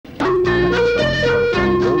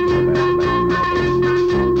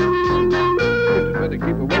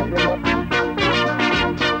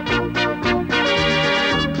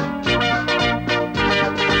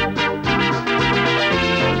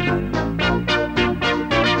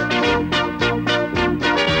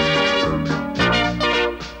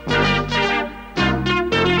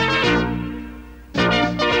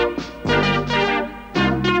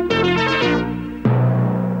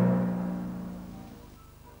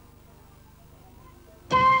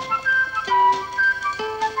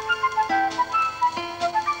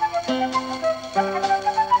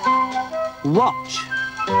watch.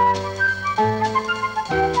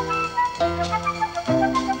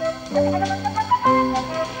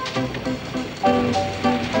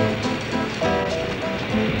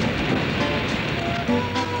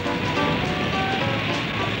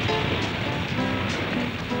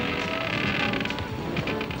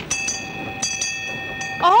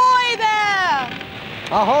 Ahoy there!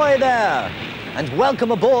 Ahoy there! And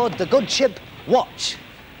welcome aboard the good ship Watch.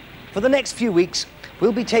 For the next few weeks,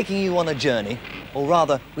 we'll be taking you on a journey, or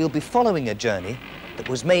rather, we'll be following a journey that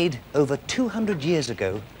was made over 200 years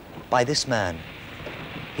ago by this man.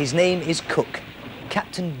 His name is Cook,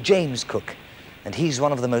 Captain James Cook, and he's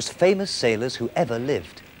one of the most famous sailors who ever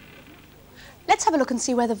lived. Let's have a look and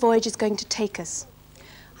see where the voyage is going to take us.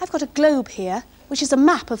 I've got a globe here, which is a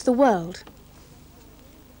map of the world.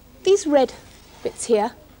 These red bits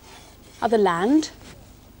here are the land,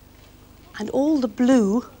 and all the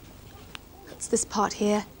blue, that's this part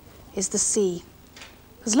here, is the sea.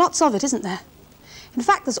 There's lots of it, isn't there? In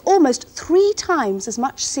fact, there's almost 3 times as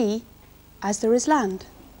much sea as there is land.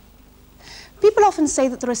 People often say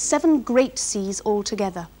that there are 7 great seas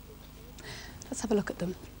altogether. Let's have a look at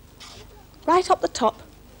them. Right up the top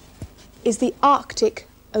is the Arctic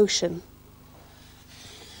Ocean.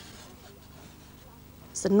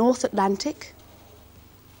 It's the North Atlantic,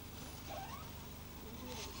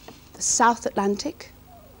 the South Atlantic,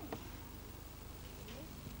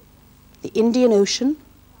 the Indian Ocean,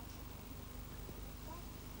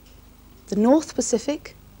 the North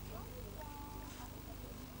Pacific,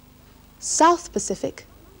 South Pacific,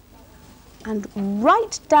 and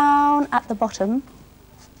right down at the bottom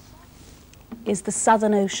is the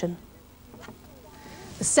Southern Ocean.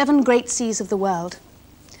 The 7 great seas of the world.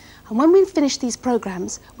 And when we finish these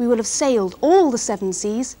programs, we will have sailed all the 7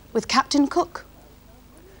 seas with Captain Cook.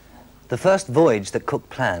 The first voyage that Cook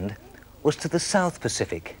planned was to the South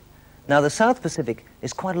Pacific. Now, the South Pacific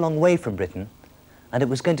is quite a long way from Britain, and it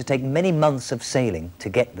was going to take many months of sailing to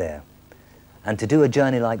get there. And to do a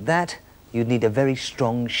journey like that, you'd need a very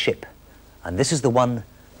strong ship. And this is the one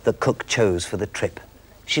that Cook chose for the trip.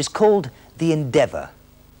 She's called the Endeavour.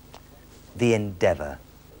 The Endeavour.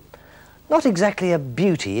 Not exactly a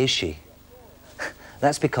beauty, is she?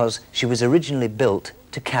 That's because she was originally built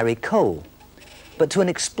to carry coal. But to an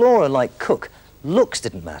explorer like Cook, looks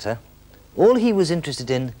didn't matter. All he was interested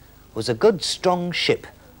in was a good, strong ship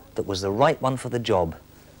that was the right one for the job.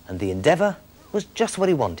 And the Endeavour was just what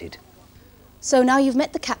he wanted. So now you've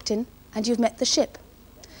met the captain and you've met the ship.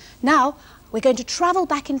 Now we're going to travel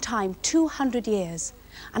back in time 200 years.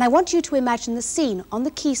 And I want you to imagine the scene on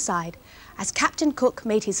the quayside as Captain Cook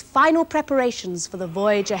made his final preparations for the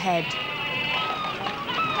voyage ahead.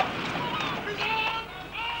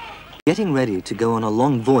 Getting ready to go on a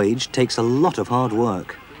long voyage takes a lot of hard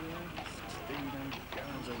work.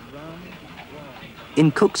 In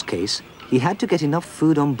Cook's case, he had to get enough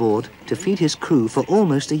food on board to feed his crew for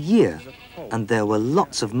almost a year, and there were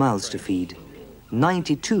lots of mouths to feed,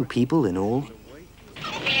 92 people in all.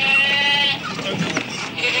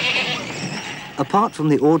 Apart from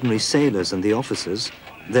the ordinary sailors and the officers,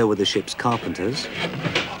 there were the ship's carpenters,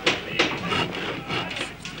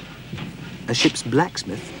 a ship's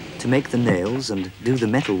blacksmith to make the nails and do the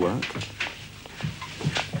metalwork,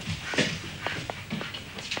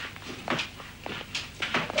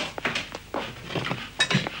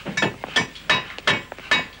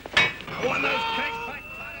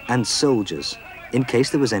 and soldiers, in case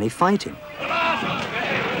there was any fighting.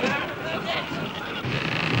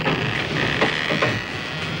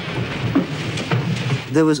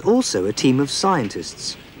 There was also a team of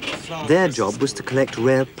scientists. Their job was to collect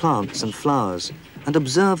rare plants and flowers and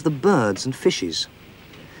observe the birds and fishes.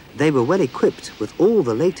 They were well equipped with all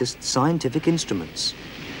the latest scientific instruments.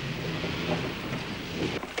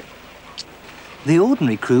 The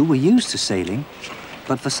ordinary crew were used to sailing,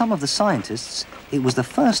 but for some of the scientists, it was the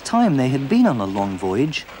first time they had been on a long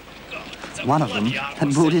voyage. One of them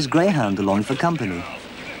had brought his greyhound along for company.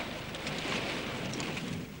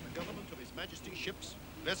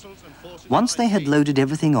 Once they had loaded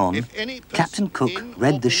everything on, Captain Cook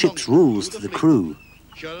read the ship's rules to the crew.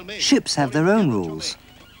 Ships have their own rules,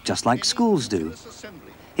 just like schools do.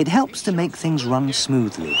 It helps to make things run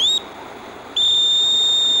smoothly.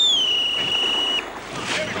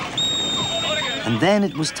 And then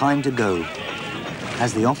it was time to go.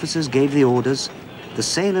 As the officers gave the orders, the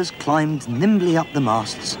sailors climbed nimbly up the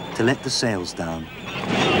masts to let the sails down.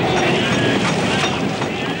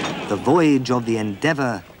 The voyage of the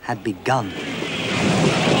Endeavour had begun.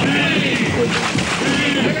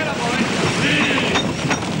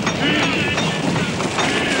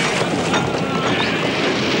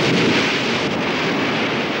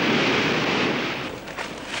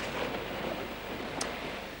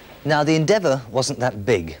 Now, the Endeavour wasn't that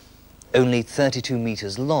big, only 32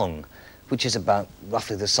 metres long, which is about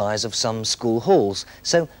roughly the size of some school halls.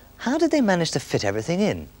 So how did they manage to fit everything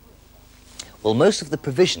in? Well, most of the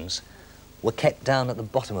provisions were kept down at the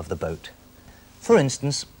bottom of the boat. For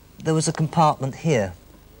instance, there was a compartment here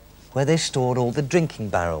where they stored all the drinking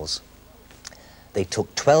barrels. They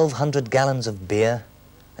took 1,200 gallons of beer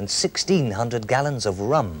and 1,600 gallons of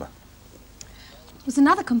rum. There was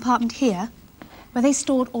another compartment here where they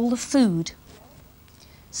stored all the food.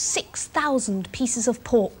 6,000 pieces of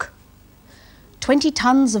pork, 20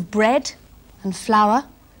 tons of bread and flour,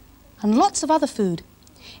 and lots of other food,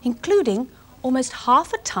 including almost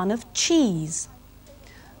half a ton of cheese.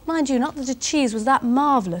 Mind you, not that the cheese was that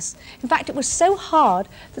marvellous. In fact, it was so hard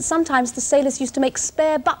that sometimes the sailors used to make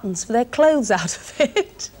spare buttons for their clothes out of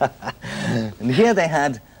it. And here they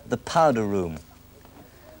had the powder room,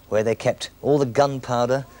 where they kept all the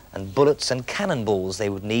gunpowder and bullets and cannonballs they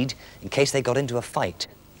would need in case they got into a fight.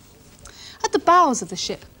 At the bows of the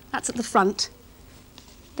ship, that's at the front,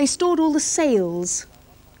 they stored all the sails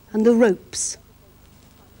and the ropes.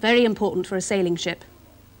 Very important for a sailing ship.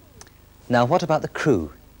 Now, what about the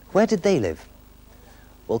crew? Where did they live?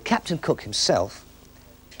 Well, Captain Cook himself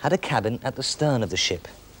had a cabin at the stern of the ship.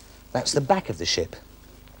 That's the back of the ship.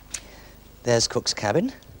 There's Cook's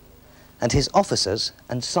cabin, and his officers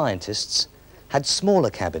and scientists had smaller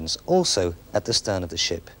cabins also at the stern of the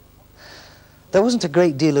ship. There wasn't a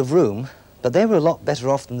great deal of room, but they were a lot better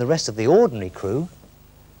off than the rest of the ordinary crew.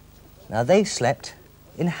 Now, they slept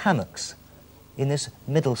in hammocks in this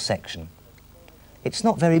middle section. It's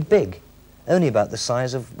not very big, only about the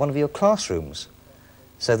size of one of your classrooms.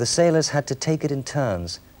 So the sailors had to take it in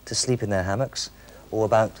turns to sleep in their hammocks, or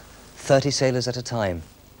about 30 sailors at a time.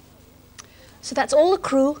 So that's all the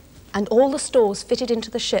crew and all the stores fitted into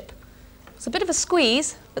the ship. It's a bit of a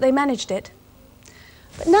squeeze, but they managed it.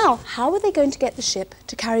 But now, how are they going to get the ship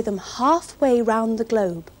to carry them halfway round the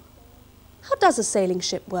globe? How does a sailing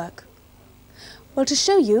ship work? Well, to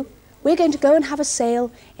show you, we're going to go and have a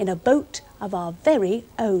sail in a boat of our very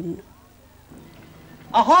own.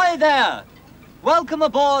 Ahoy there! Welcome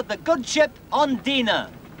aboard the good ship Ondina.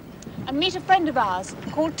 And meet a friend of ours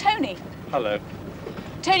called Tony. Hello.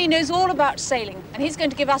 Tony knows all about sailing, and he's going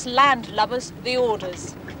to give us landlubbers the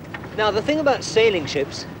orders. Now, the thing about sailing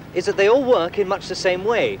ships is that they all work in much the same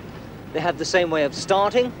way. They have the same way of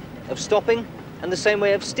starting, of stopping, and the same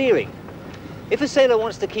way of steering. If a sailor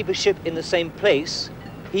wants to keep a ship in the same place,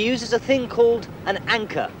 he uses a thing called an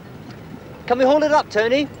anchor. Can we haul it up,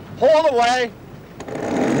 Tony? Haul away!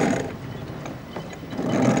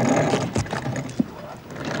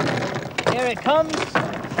 Here it comes.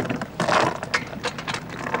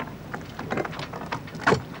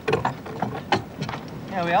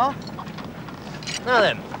 There we are. Now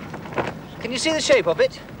then, can you see the shape of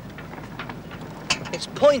it? It's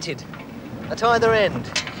pointed at either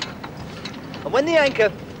end. And when the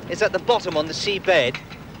anchor is at the bottom on the seabed,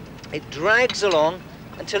 it drags along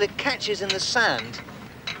until it catches in the sand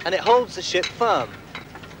and it holds the ship firm.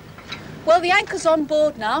 Well, the anchor's on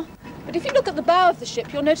board now, but if you look at the bow of the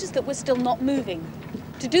ship, you'll notice that we're still not moving.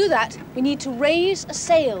 To do that, we need to raise a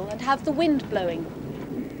sail and have the wind blowing.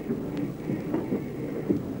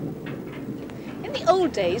 In the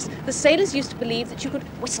old days, the sailors used to believe that you could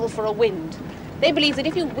whistle for a wind. They believed that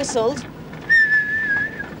if you whistled,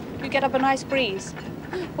 you get up a nice breeze.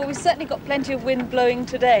 Well, we've certainly got plenty of wind blowing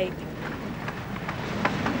today.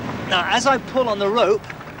 Now, as I pull on the rope,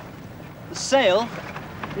 the sail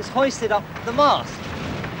is hoisted up the mast.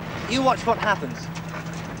 You watch what happens.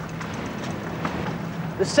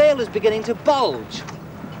 The sail is beginning to bulge.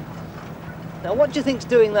 Now, what do you think's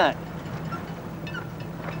doing that?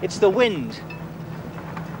 It's the wind.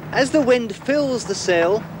 As the wind fills the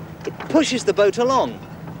sail, it pushes the boat along.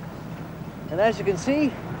 And as you can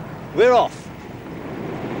see, we're off.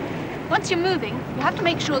 Once you're moving, you have to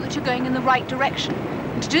make sure that you're going in the right direction.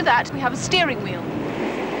 And to do that, we have a steering wheel.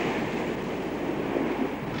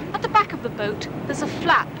 At the back of the boat, there's a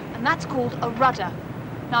flap, and that's called a rudder.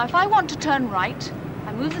 Now, if I want to turn right,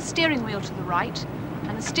 I move the steering wheel to the right,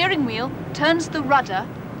 and the steering wheel turns the rudder,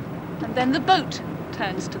 and then the boat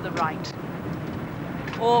turns to the right.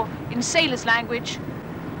 Or, in sailor's language,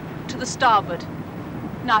 to the starboard.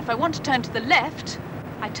 Now, if I want to turn to the left,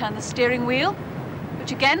 I turn the steering wheel,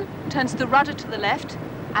 which again turns the rudder to the left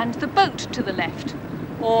and the boat to the left,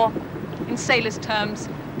 or, in sailors' terms,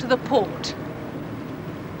 to the port.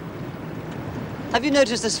 Have you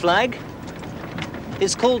noticed this flag?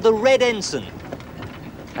 It's called the Red Ensign.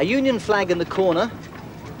 A Union flag in the corner,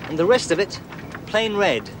 and the rest of it plain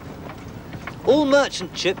red. All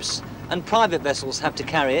merchant ships and private vessels have to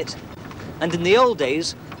carry it, and in the old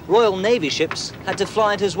days, Royal Navy ships had to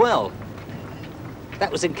fly it as well.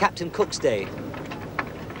 That was in Captain Cook's day.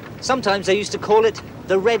 Sometimes they used to call it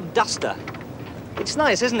the Red Duster. It's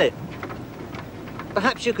nice, isn't it?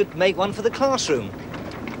 Perhaps you could make one for the classroom,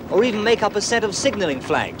 or even make up a set of signalling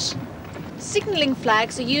flags. Signalling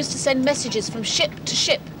flags are used to send messages from ship to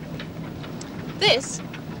ship. This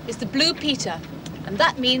is the Blue Peter, and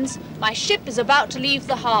that means my ship is about to leave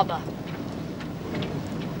the harbour.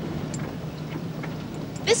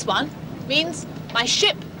 This one means my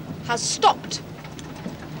ship has stopped.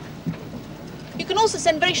 You can also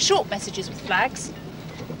send very short messages with flags.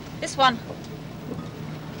 This one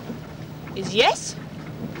is yes.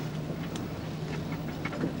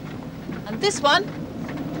 And this one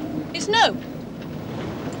is no.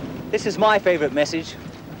 This is my favourite message.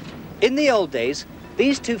 In the old days,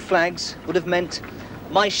 these two flags would have meant,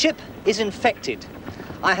 my ship is infected.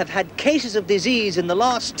 I have had cases of disease in the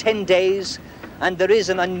last 10 days, and there is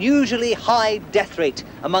an unusually high death rate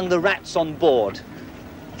among the rats on board.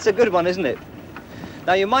 It's a good one, isn't it?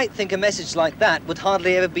 Now, you might think a message like that would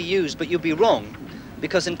hardly ever be used, but you'd be wrong,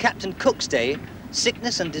 because in Captain Cook's day,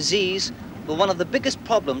 sickness and disease were one of the biggest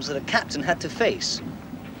problems that a captain had to face.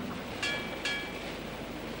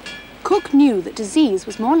 Cook knew that disease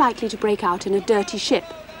was more likely to break out in a dirty ship,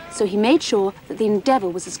 so he made sure that the Endeavour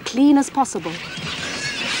was as clean as possible.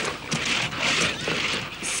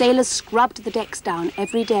 The sailors scrubbed the decks down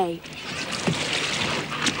every day.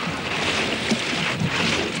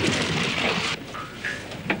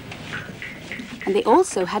 And they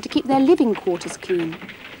also had to keep their living quarters clean.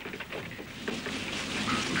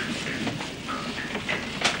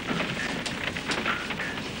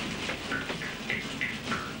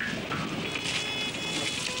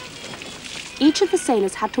 Each of the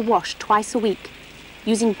sailors had to wash twice a week,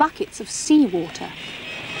 using buckets of seawater.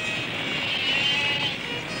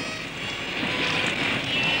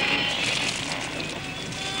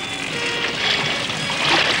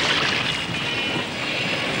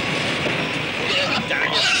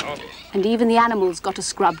 And even the animals got a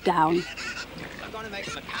scrub down.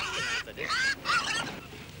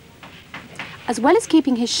 As well as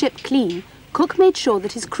keeping his ship clean, Cook made sure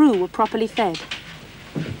that his crew were properly fed.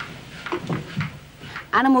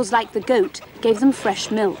 Animals like the goat gave them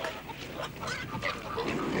fresh milk.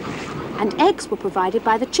 And eggs were provided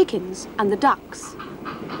by the chickens and the ducks.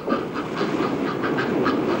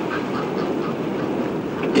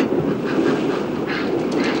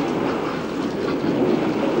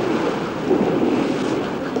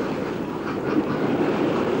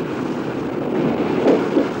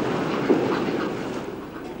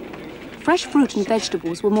 Fresh fruit and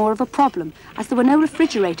vegetables were more of a problem, as there were no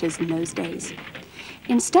refrigerators in those days.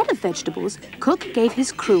 Instead of vegetables, Cook gave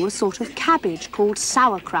his crew a sort of cabbage called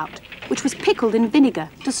sauerkraut, which was pickled in vinegar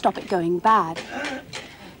to stop it going bad.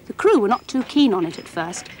 The crew were not too keen on it at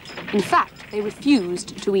first. In fact, they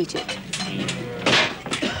refused to eat it.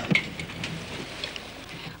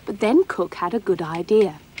 But then Cook had a good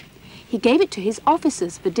idea. He gave it to his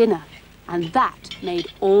officers for dinner, and that made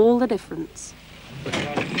all the difference.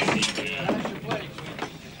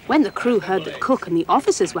 When the crew heard that Cook and the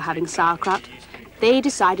officers were having sauerkraut, they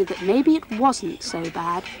decided that maybe it wasn't so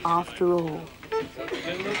bad after all.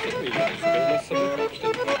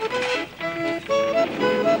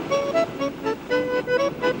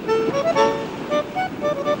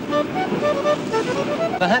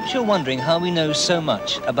 Perhaps you're wondering how we know so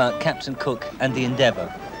much about Captain Cook and the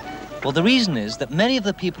Endeavour. Well, the reason is that many of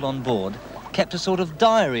the people on board kept a sort of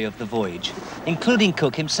diary of the voyage, including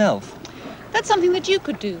Cook himself. That's something that you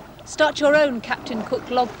could do. Start your own Captain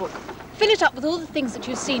Cook logbook. Fill it up with all the things that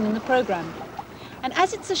you've seen in the programme. And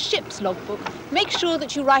as it's a ship's logbook, make sure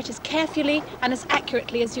that you write as carefully and as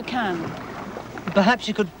accurately as you can. Perhaps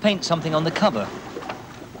you could paint something on the cover,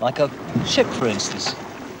 like a ship, for instance.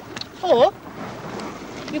 Or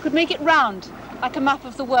you could make it round, like a map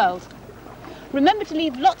of the world. Remember to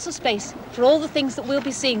leave lots of space for all the things that we'll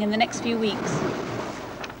be seeing in the next few weeks.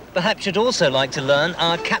 Perhaps you'd also like to learn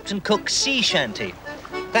our Captain Cook sea shanty.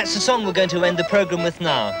 That's the song we're going to end the programme with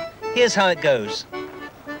now. Here's how it goes.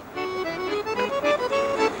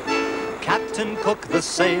 Captain Cook the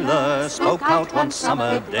sailor spoke out one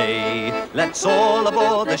summer day. Let's all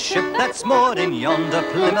aboard the ship that's moored in yonder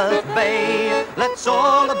Plymouth Bay. Let's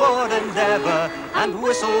all aboard Endeavour and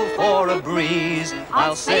whistle for a breeze.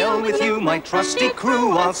 I'll sail with you, my trusty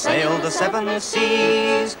crew, I'll sail the seven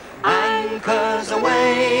seas. Anchors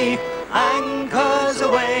away,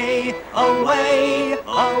 away,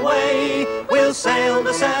 away, we'll sail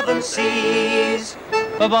the seven seas.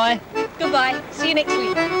 Bye-bye. Goodbye. See you next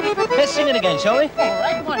week. Let's sing it again, shall we? All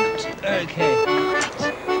right, why not? Okay.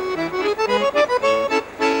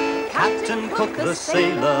 Captain Cook the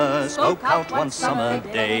sailor spoke out one summer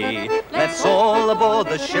day. Let's all aboard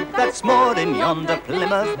the ship that's moored in yonder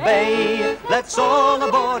Plymouth Bay. Let's all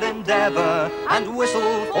aboard Endeavour and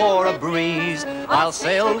whistle for a breeze. I'll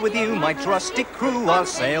sail with you, my trusty crew, I'll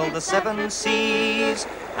sail the seven seas.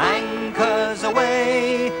 Anchors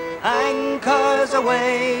away, anchors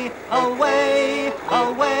away, away,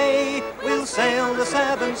 away, we'll sail the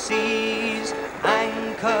seven seas.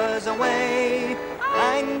 Anchors away,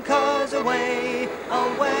 anchors away,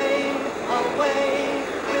 away, away,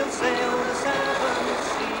 we'll sail the seven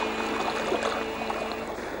seas.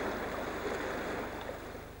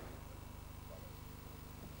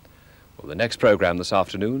 Well, the next programme this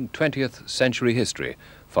afternoon, 20th Century History,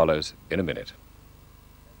 follows in a minute.